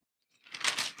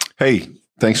Hey,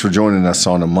 thanks for joining us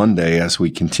on a Monday as we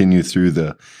continue through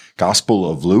the Gospel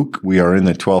of Luke. We are in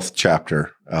the 12th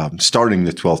chapter, starting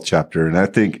the 12th chapter. And I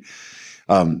think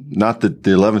not that the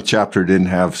 11th chapter didn't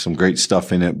have some great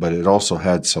stuff in it, but it also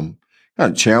had some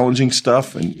kind of challenging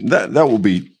stuff. And that will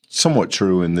be somewhat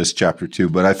true in this chapter too.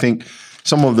 But I think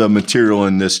some of the material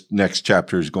in this next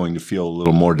chapter is going to feel a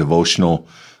little more devotional,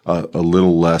 a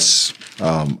little less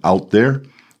out there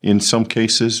in some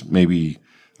cases, maybe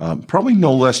probably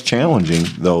no less challenging,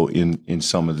 though, in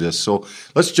some of this. So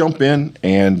let's jump in,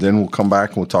 and then we'll come back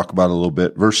and we'll talk about it a little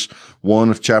bit. Verse 1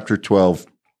 of chapter 12.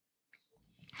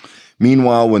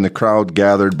 Meanwhile, when the crowd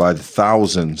gathered by the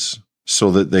thousands so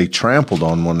that they trampled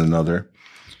on one another,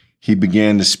 he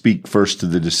began to speak first to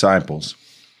the disciples.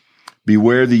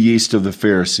 Beware the yeast of the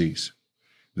Pharisees,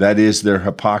 that is their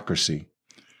hypocrisy.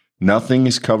 Nothing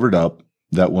is covered up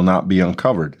that will not be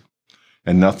uncovered,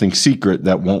 and nothing secret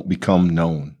that won't become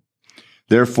known.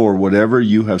 Therefore, whatever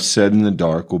you have said in the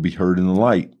dark will be heard in the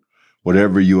light.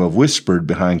 Whatever you have whispered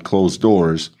behind closed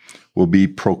doors will be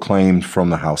proclaimed from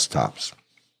the housetops.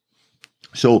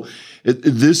 So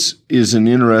this is an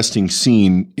interesting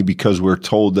scene because we're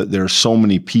told that there are so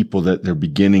many people that they're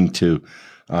beginning to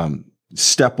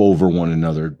step over one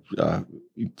another,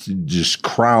 to just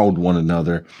crowd one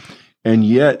another. And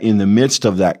yet, in the midst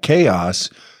of that chaos,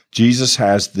 Jesus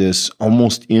has this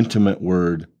almost intimate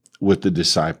word with the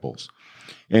disciples.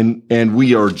 And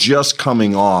we are just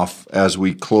coming off, as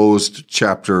we closed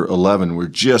chapter 11, we're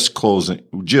just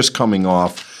coming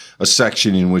off a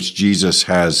section in which Jesus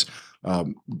has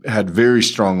had very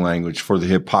strong language for the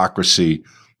hypocrisy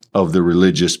of the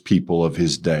religious people of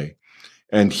his day.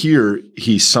 And here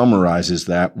he summarizes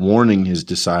that, warning his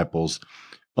disciples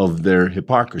of their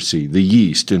hypocrisy, the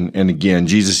yeast. And again,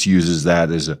 Jesus uses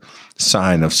that as a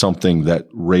sign of something that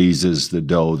raises the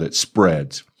dough, that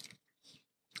spreads.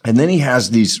 And then he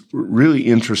has these really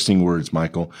interesting words,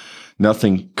 Michael.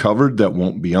 Nothing covered that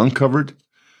won't be uncovered.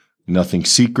 Nothing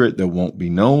secret that won't be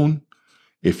known.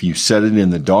 If you said it in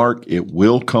the dark, it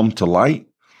will come to light.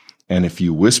 And if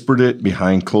you whispered it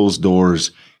behind closed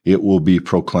doors, it will be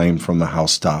proclaimed from the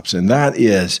housetops. And that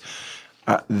is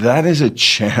a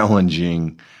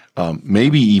challenging,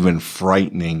 maybe even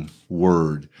frightening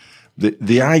word.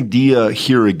 The idea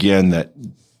here again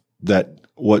that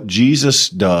what Jesus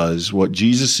does, what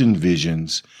Jesus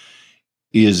envisions,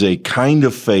 is a kind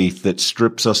of faith that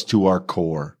strips us to our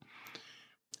core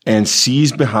and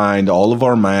sees behind all of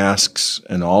our masks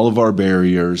and all of our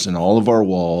barriers and all of our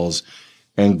walls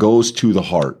and goes to the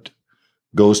heart,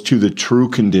 goes to the true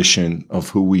condition of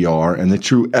who we are and the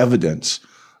true evidence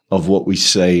of what we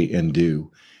say and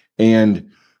do. And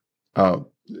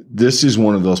this is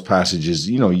one of those passages,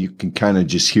 you can kind of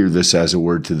just hear this as a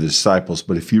word to the disciples,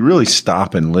 but if you really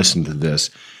stop and listen to this,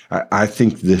 I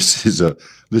think this is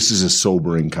a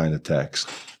sobering kind of text.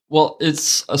 Well,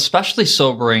 it's especially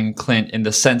sobering, Clint, in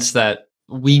the sense that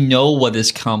we know what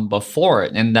has come before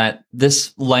it, and that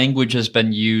this language has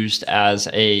been used as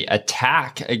a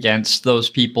attack against those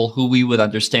people who we would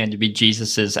understand to be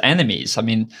Jesus's enemies. I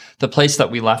mean, the place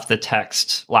that we left the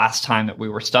text last time that we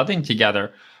were studying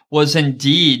together was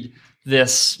indeed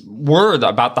this word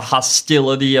about the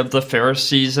hostility of the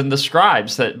Pharisees and the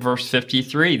scribes, that verse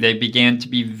 53, they began to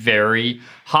be very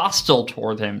hostile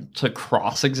toward him, to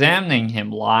cross-examining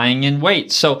him, lying in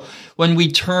wait. So when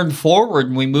we turn forward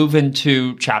and we move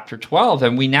into chapter 12,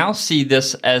 and we now see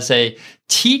this as a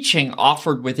teaching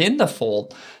offered within the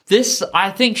fold, this,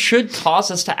 I think, should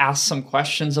cause us to ask some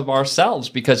questions of ourselves,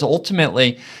 because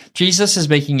ultimately Jesus is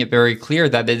making it very clear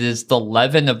that it is the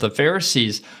leaven of the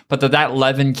Pharisees, but that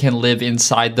leaven can live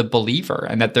inside the believer,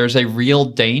 and that there's a real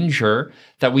danger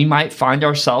that we might find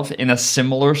ourselves in a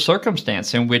similar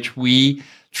circumstance in which we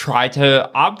try to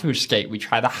obfuscate, we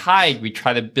try to hide, we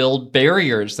try to build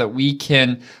barriers that we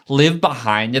can live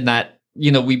behind, and that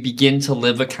we begin to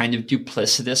live a kind of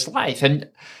duplicitous life. And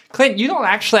Clint, you don't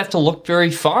actually have to look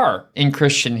very far in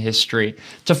Christian history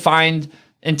to find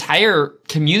entire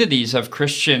communities of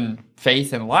Christian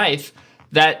faith and life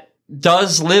that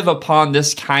does live upon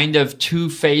this kind of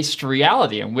two-faced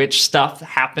reality in which stuff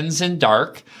happens in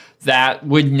dark that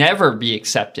would never be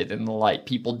accepted in the light.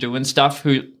 People doing stuff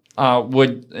who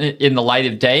would, in the light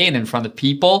of day and in front of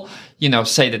people,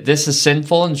 say that this is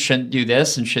sinful and shouldn't do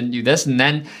this and shouldn't do this. And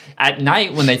then at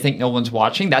night, when they think no one's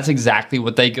watching, that's exactly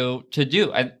what they go to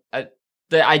do. And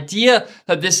the idea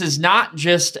that this is not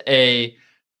just a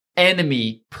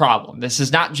enemy problem. This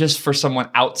is not just for someone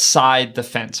outside the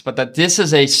fence, but that this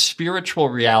is a spiritual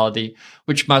reality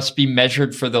which must be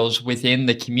measured for those within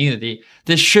the community.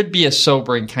 This should be a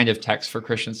sobering kind of text for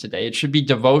Christians today. It should be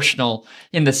devotional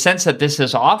in the sense that this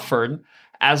is offered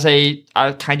as a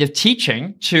kind of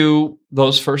teaching to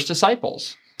those first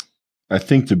disciples. I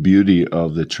think the beauty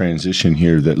of the transition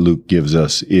here that Luke gives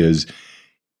us is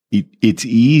it's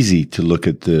easy to look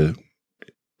at the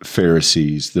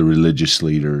Pharisees, the religious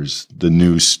leaders, the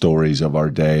news stories of our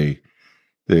day,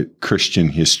 the Christian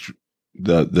history,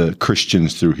 the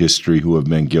Christians through history who have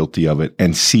been guilty of it,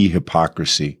 and see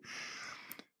hypocrisy.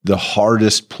 The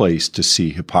hardest place to see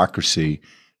hypocrisy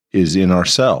is in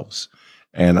ourselves.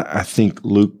 And I think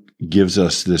Luke gives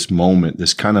us this moment,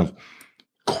 this kind of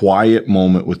quiet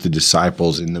moment with the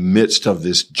disciples in the midst of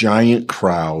this giant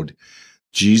crowd.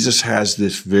 Jesus has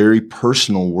this very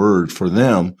personal word for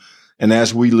them. And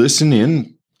as we listen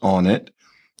in on it,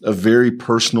 a very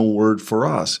personal word for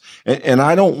us. And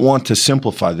I don't want to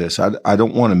simplify this. I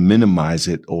don't want to minimize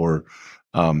it or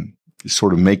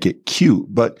sort of make it cute,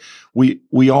 but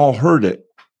we all heard it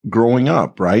growing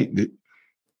up, right?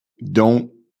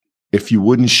 If you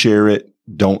wouldn't share it,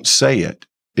 don't say it.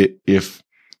 If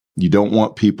you don't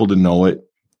want people to know it,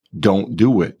 don't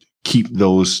do it. Keep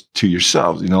those to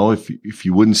yourselves. If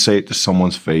you wouldn't say it to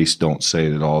someone's face, don't say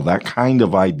it at all. That kind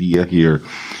of idea here.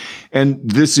 And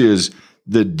this is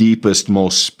the deepest,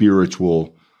 most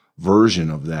spiritual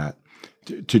version of that.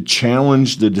 To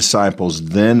challenge the disciples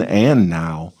then and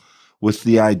now with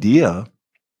the idea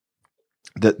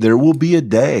that there will be a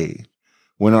day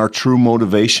when our true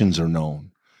motivations are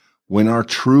known, when our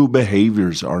true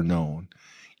behaviors are known.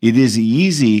 It is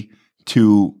easy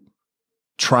to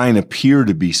try and appear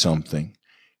to be something.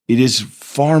 It is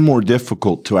far more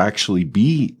difficult to actually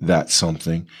be that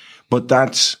something, but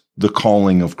that's the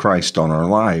calling of Christ on our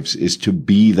lives, is to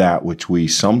be that which we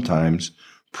sometimes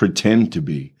pretend to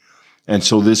be. And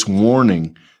so this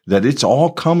warning that it's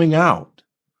all coming out,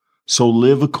 so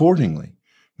live accordingly.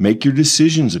 Make your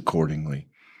decisions accordingly.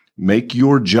 Make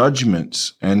your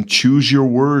judgments and choose your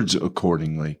words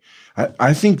accordingly.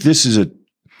 I think this is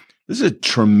a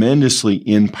tremendously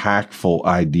impactful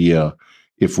idea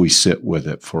if we sit with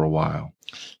it for a while.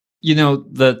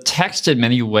 The text in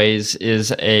many ways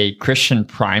is a Christian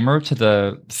primer to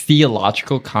the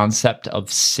theological concept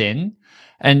of sin.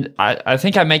 And I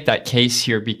think I make that case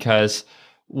here because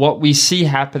what we see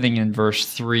happening in verse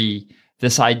 3,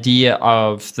 this idea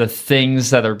of the things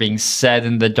that are being said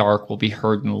in the dark will be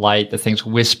heard in light, the things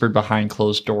whispered behind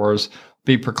closed doors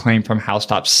be proclaimed from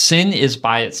housetops. Sin is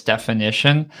by its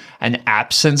definition an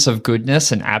absence of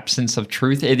goodness, an absence of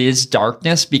truth. It is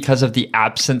darkness because of the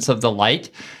absence of the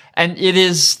light. And it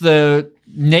is the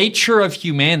nature of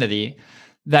humanity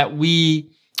that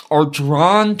we are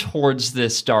drawn towards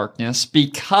this darkness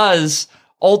because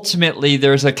ultimately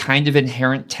there's a kind of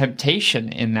inherent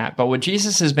temptation in that. But what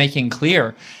Jesus is making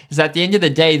clear is that at the end of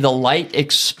the day, the light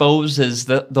exposes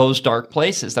those dark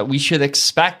places, that we should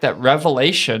expect that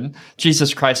revelation,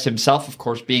 Jesus Christ himself, of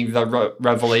course, being the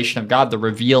revelation of God, the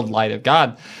revealed light of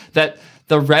God, that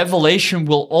the revelation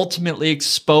will ultimately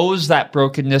expose that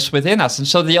brokenness within us. And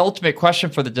so the ultimate question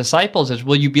for the disciples is,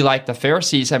 will you be like the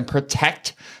Pharisees and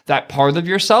protect that part of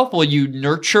yourself? Will you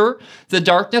nurture the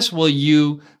darkness? Will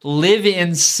you live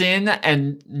in sin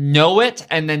and know it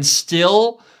and then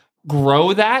still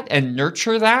grow that and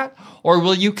nurture that? Or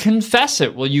will you confess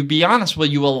it? Will you be honest? Will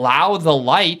you allow the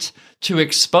light to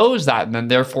expose that and then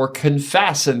therefore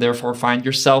confess and therefore find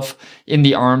yourself in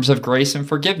the arms of grace and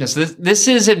forgiveness? This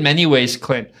is in many ways,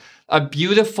 Clint, a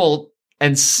beautiful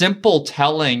and simple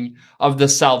telling of the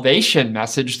salvation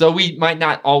message, though we might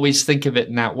not always think of it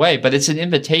in that way. But it's an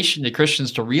invitation to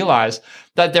Christians to realize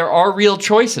that there are real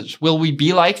choices. Will we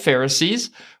be like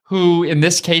Pharisees, who in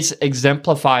this case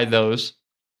exemplify those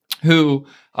who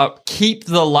keep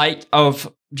the light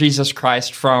of Jesus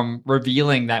Christ from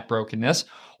revealing that brokenness?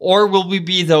 Or will we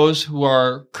be those who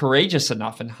are courageous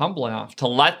enough and humble enough to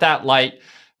let that light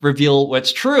reveal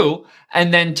what's true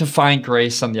and then to find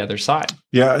grace on the other side?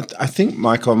 Yeah, I think,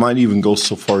 Michael, I might even go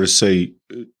so far to say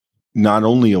not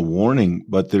only a warning,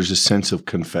 but there's a sense of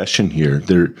confession here.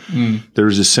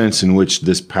 There's a sense in which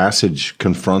this passage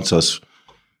confronts us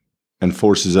and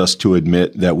forces us to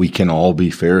admit that we can all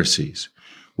be Pharisees.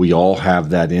 We all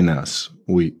have that in us.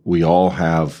 We all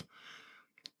have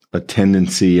a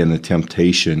tendency and a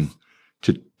temptation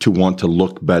to want to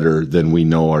look better than we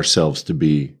know ourselves to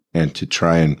be and to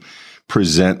try and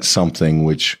present something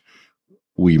which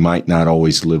we might not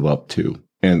always live up to.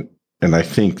 And I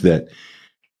think that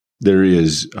there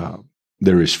is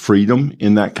freedom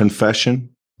in that confession,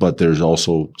 but there's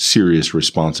also serious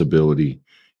responsibility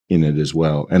in it as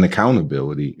well, and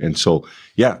accountability. And so,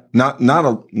 yeah, not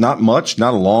much,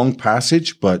 not a long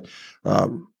passage, but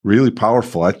really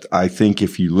powerful. I think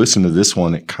if you listen to this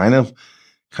one, it kind of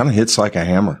hits like a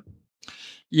hammer.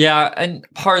 Yeah, and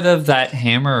part of that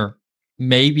hammer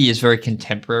maybe is very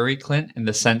contemporary, Clint, in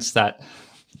the sense that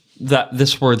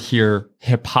this word here,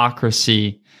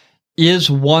 hypocrisy,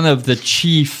 is one of the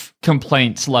chief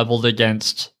complaints leveled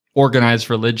against organized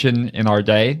religion in our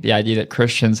day. The idea that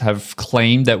Christians have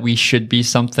claimed that we should be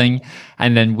something,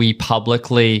 and then we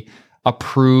publicly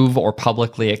approve or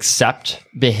publicly accept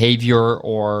behavior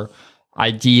or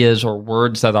ideas or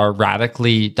words that are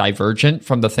radically divergent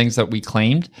from the things that we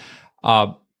claimed.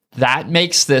 That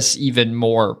makes this even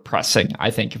more pressing, I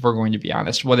think, if we're going to be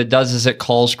honest. What it does is it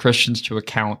calls Christians to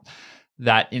account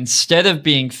that instead of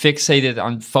being fixated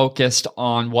on focused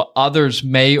on what others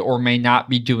may or may not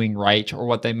be doing right or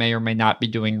what they may or may not be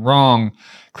doing wrong,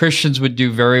 Christians would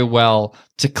do very well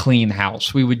to clean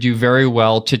house. We would do very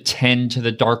well to tend to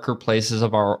the darker places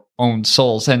of our own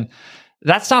souls. And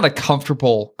that's not a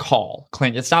comfortable call,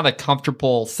 Clint. It's not a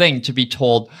comfortable thing to be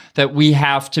told that we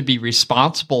have to be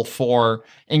responsible for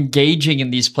engaging in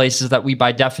these places that we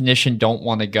by definition don't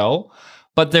want to go.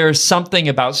 But there's something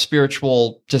about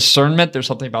spiritual discernment. There's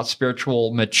something about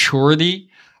spiritual maturity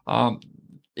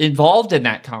involved in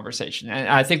that conversation. And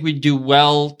I think we do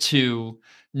well to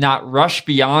not rush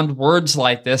beyond words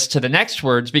like this to the next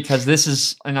words, because this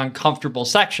is an uncomfortable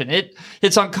section.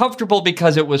 It's uncomfortable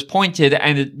because it was pointed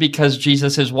and because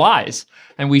Jesus is wise,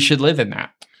 and we should live in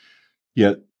that.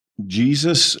 Yet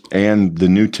Jesus and the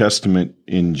New Testament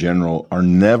in general are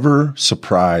never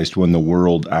surprised when the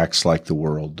world acts like the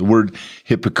world. The word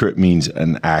hypocrite means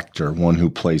an actor, one who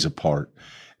plays a part.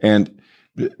 And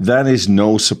that is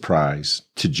no surprise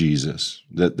to Jesus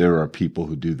that there are people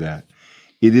who do that.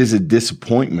 It is a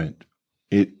disappointment.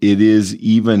 It is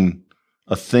even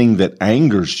a thing that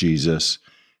angers Jesus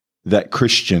that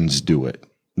Christians do it,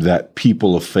 that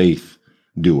people of faith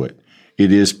do it.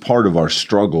 It is part of our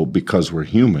struggle because we're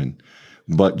human,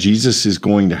 but Jesus is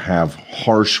going to have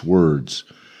harsh words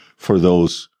for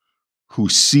those who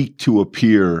seek to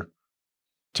appear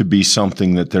to be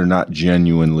something that they're not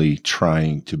genuinely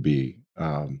trying to be.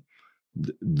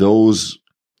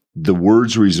 The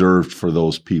words reserved for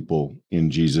those people in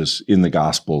Jesus, in the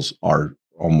Gospels, are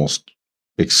almost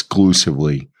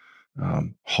exclusively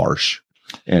harsh.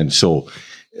 And so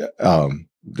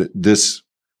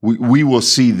we will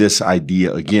see this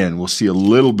idea again. We'll see a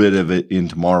little bit of it in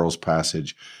tomorrow's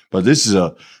passage, but this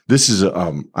is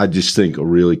I just think a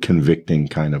really convicting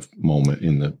kind of moment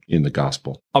in the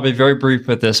gospel. I'll be very brief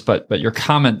with this, but your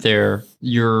comment there,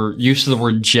 your use of the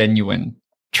word genuine,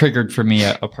 triggered for me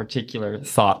a particular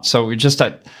thought. So we just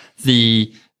at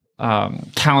the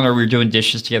counter, we were doing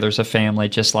dishes together as a family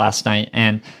just last night,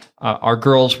 and our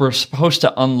girls were supposed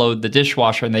to unload the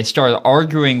dishwasher, and they started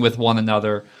arguing with one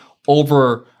another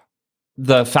over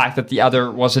the fact that the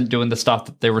other wasn't doing the stuff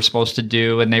that they were supposed to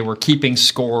do, and they were keeping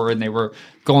score, and they were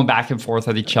going back and forth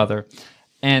with each other.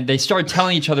 And they started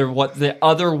telling each other what the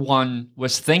other one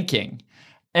was thinking.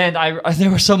 And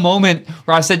there was a moment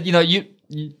where I said,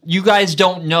 you guys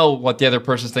don't know what the other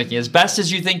person's thinking. As best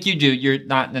as you think you do, you're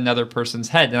not in another person's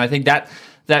head. And I think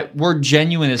that word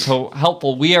genuine is so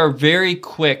helpful. We are very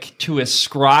quick to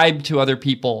ascribe to other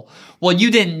people, well,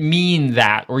 you didn't mean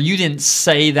that, or you didn't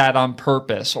say that on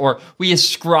purpose, or we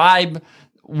ascribe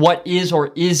what is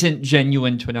or isn't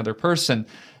genuine to another person.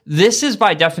 This is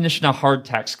by definition a hard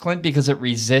text, Clint, because it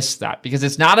resists that, because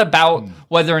it's not about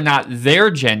whether or not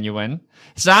they're genuine.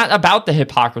 It's not about the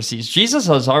hypocrisies. Jesus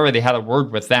has already had a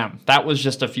word with them. That was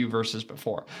just a few verses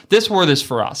before. This word is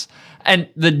for us. And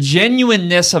the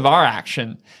genuineness of our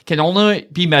action can only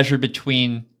be measured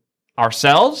between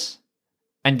ourselves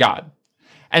and God.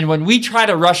 And when we try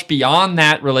to rush beyond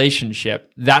that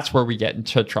relationship, that's where we get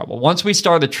into trouble. Once we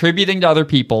start attributing to other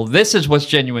people, this is what's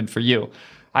genuine for you,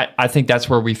 I think that's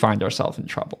where we find ourselves in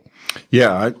trouble.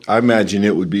 Yeah, I imagine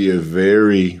it would be a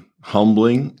very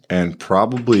humbling and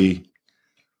probably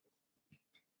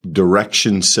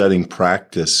direction-setting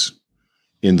practice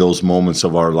in those moments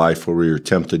of our life where we are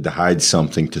tempted to hide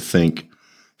something, to think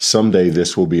someday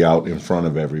this will be out in front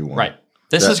of everyone. Right.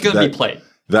 This is going to be played.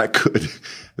 That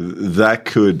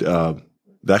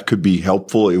could be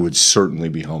helpful. It would certainly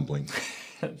be humbling.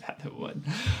 That it would.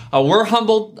 We're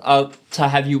humbled to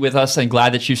have you with us and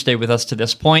glad that you stayed with us to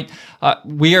this point.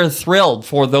 We are thrilled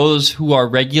for those who are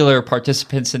regular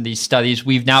participants in these studies.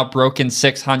 We've now broken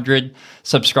 600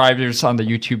 subscribers on the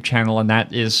YouTube channel, and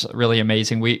that is really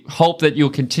amazing. We hope that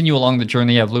you'll continue along the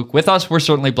journey of Luke with us. We're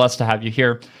certainly blessed to have you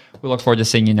here. We look forward to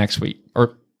seeing you next week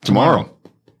or tomorrow.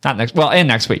 Not next, well, and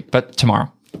next week, but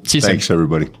tomorrow. See you soon. Thanks,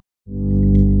 everybody.